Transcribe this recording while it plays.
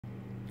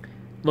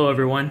Hello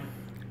everyone,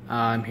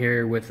 I'm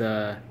here with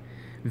a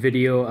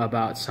video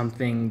about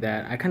something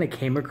that I kind of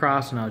came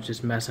across when I was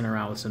just messing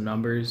around with some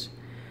numbers,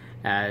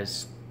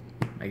 as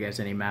I guess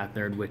any math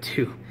nerd would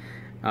too.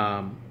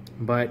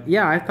 But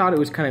yeah, I thought it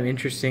was kind of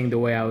interesting the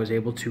way I was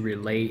able to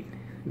relate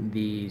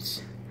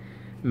these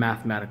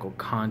mathematical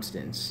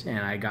constants, and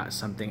I got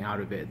something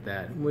out of it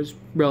that was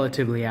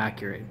relatively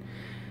accurate.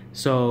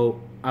 So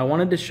I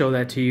wanted to show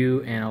that to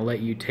you, and I'll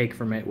let you take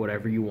from it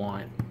whatever you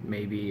want.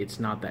 Maybe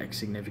it's not that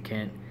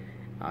significant.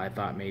 I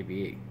thought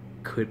maybe it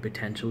could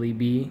potentially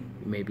be,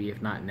 maybe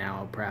if not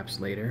now,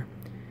 perhaps later.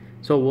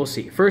 So we'll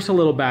see. First, a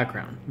little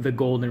background. The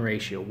golden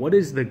ratio. What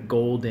is the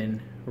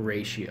golden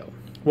ratio?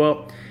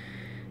 Well,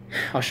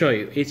 I'll show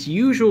you. It's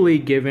usually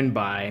given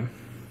by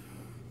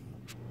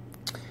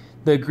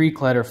the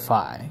Greek letter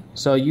phi.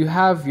 So you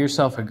have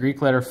yourself a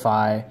Greek letter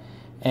phi,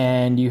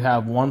 and you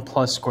have 1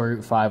 plus square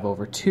root 5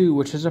 over 2,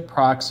 which is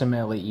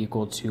approximately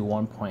equal to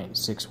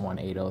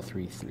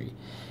 1.618033.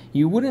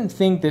 You wouldn't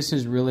think this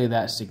is really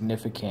that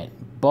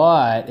significant,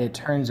 but it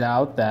turns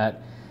out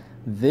that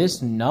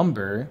this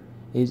number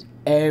is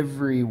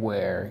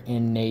everywhere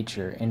in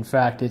nature. In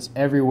fact, it's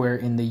everywhere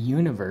in the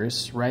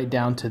universe, right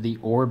down to the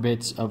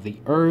orbits of the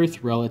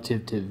Earth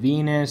relative to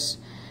Venus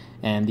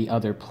and the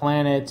other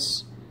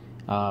planets.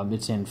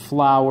 It's in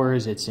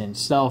flowers, it's in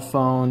cell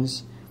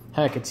phones.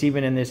 Heck, it's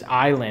even in this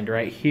island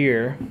right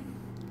here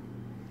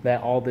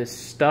that all this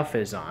stuff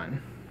is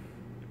on.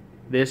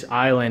 This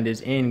island is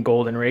in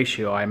golden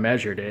ratio. I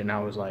measured it and I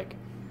was like,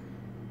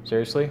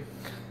 seriously?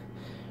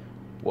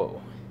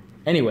 Whoa.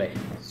 Anyway,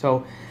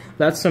 so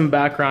that's some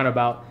background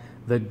about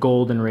the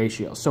golden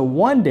ratio. So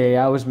one day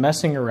I was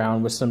messing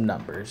around with some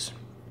numbers,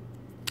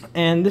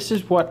 and this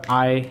is what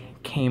I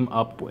came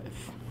up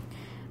with.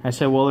 I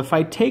said, well, if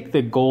I take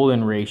the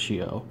golden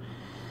ratio,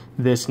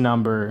 this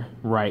number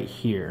right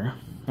here,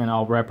 and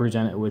I'll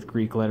represent it with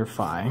Greek letter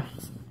phi,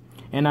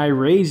 and I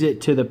raise it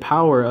to the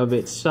power of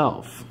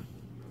itself.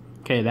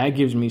 Okay, that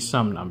gives me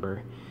some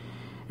number.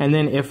 And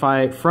then if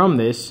I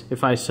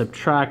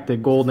subtract the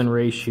golden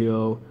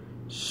ratio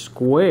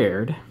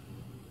squared,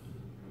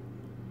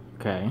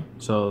 okay,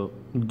 so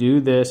do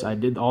this, I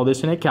did all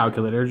this in a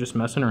calculator, just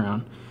messing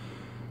around.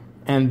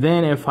 And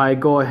then if I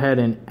go ahead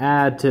and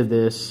add to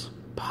this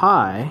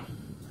pi,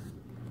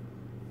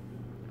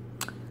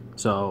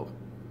 so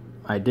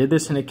I did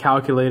this in a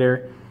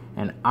calculator,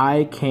 and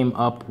I came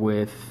up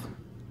with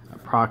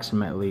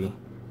approximately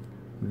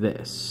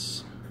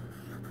this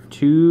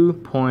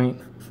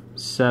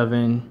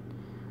 2.7,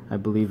 I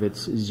believe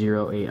it's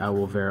 08. I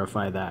will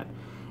verify that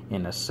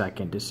in a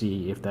second to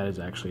see if that is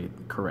actually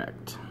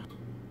correct.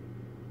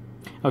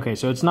 Okay,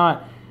 so it's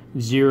not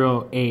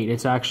 08,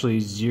 it's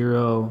actually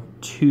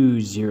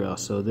 020.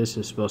 So this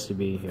is supposed to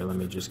be, here, let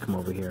me just come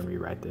over here and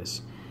rewrite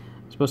this.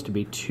 It's supposed to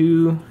be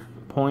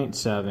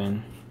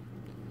 2.7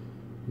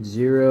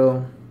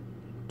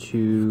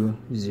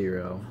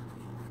 020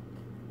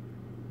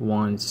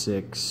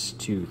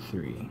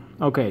 1623.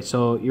 Okay,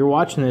 so you're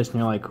watching this and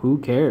you're like, who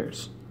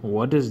cares?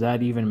 What does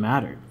that even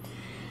matter?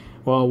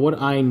 Well,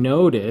 what I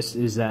noticed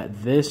is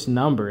that this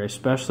number,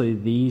 especially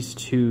these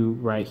two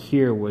right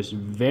here, was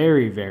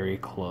very, very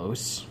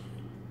close.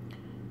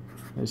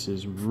 This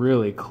is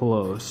really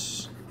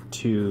close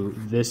to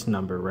this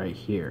number right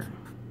here,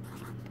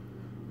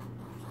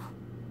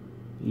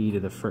 e to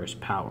the first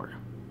power.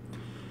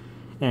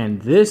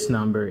 And this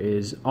number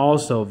is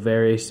also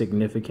very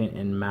significant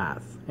in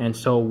math. And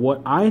so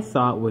what I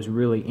thought was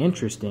really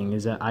interesting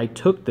is that I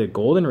took the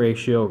golden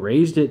ratio,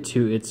 raised it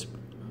to its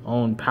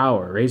own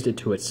power, raised it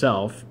to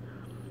itself,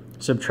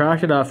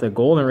 subtracted off the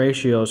golden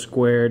ratio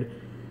squared,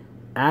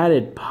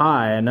 added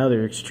pi,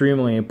 another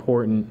extremely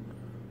important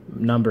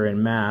number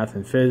in math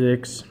and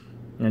physics,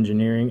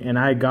 engineering, and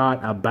I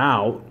got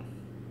about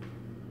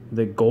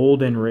the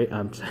golden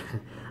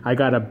I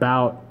got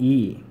about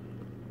E.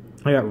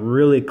 I got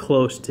really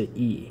close to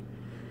E.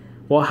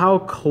 Well, how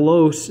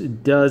close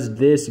does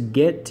this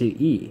get to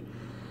E?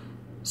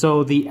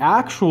 So the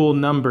actual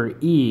number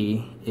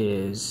E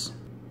is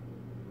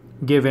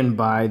given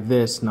by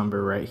this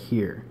number right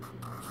here.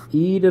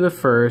 E to the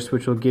first,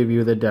 which will give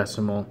you the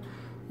decimal,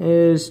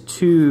 is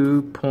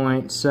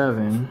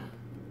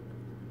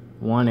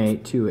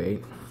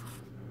 2.71828.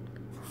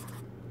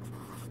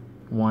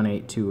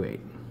 1828.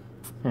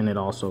 And it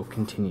also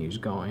continues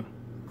going.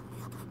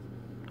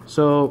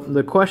 So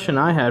the question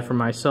I had for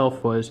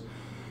myself was,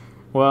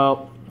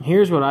 well,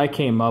 here's what I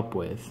came up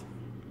with.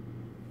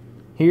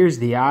 Here's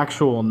the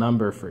actual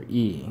number for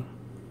E.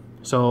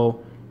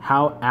 So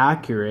how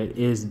accurate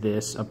is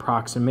this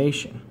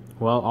approximation?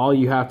 Well, all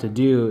you have to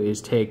do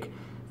is take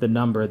the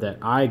number that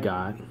I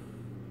got,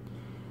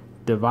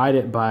 divide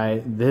it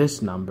by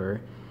this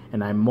number,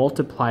 and I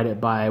multiplied it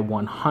by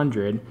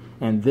 100,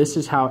 and this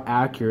is how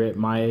accurate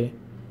my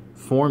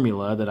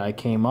formula that I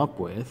came up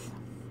with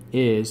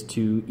is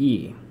to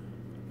E.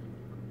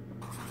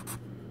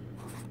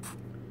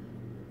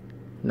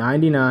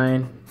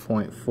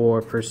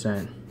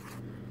 99.4%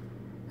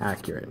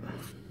 accurate.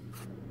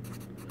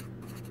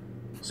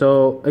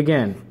 So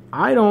again,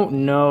 I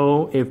don't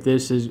know if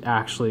this is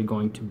actually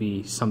going to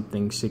be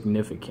something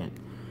significant.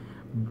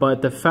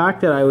 But the fact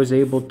that I was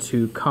able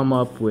to come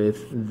up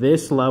with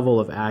this level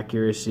of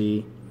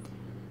accuracy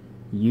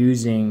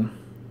using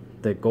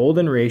the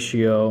golden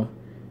ratio,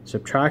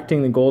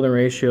 subtracting the golden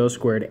ratio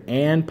squared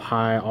and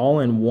pi all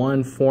in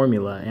one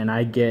formula, and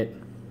I get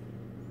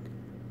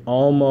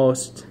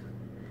almost,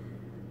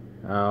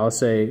 I'll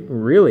say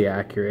really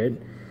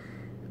accurate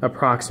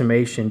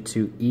approximation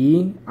to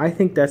E, I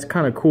think that's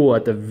kind of cool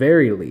at the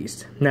very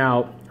least.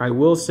 Now, I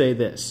will say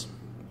this.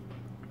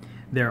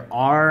 There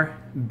are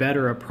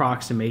better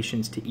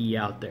approximations to E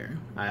out there.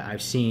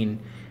 I've seen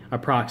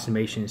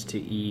approximations to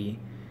E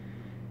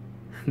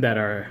that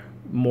are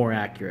more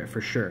accurate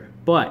for sure.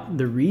 But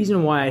the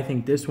reason why I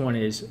think this one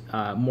is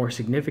more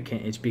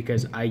significant is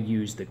because I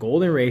use the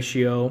golden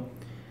ratio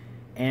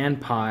and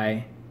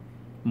pi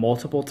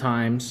multiple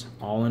times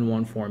all in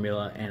one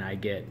formula, and I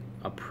get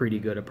a pretty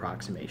good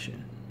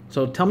approximation.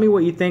 So tell me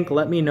what you think,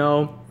 let me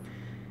know,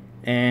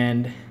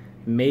 and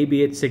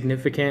maybe it's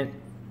significant,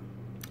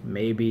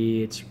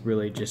 maybe it's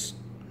really just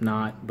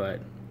not, but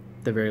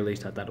at the very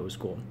least I thought it was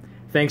cool.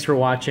 Thanks for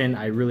watching,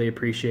 I really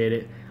appreciate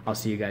it. I'll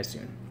see you guys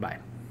soon. Bye.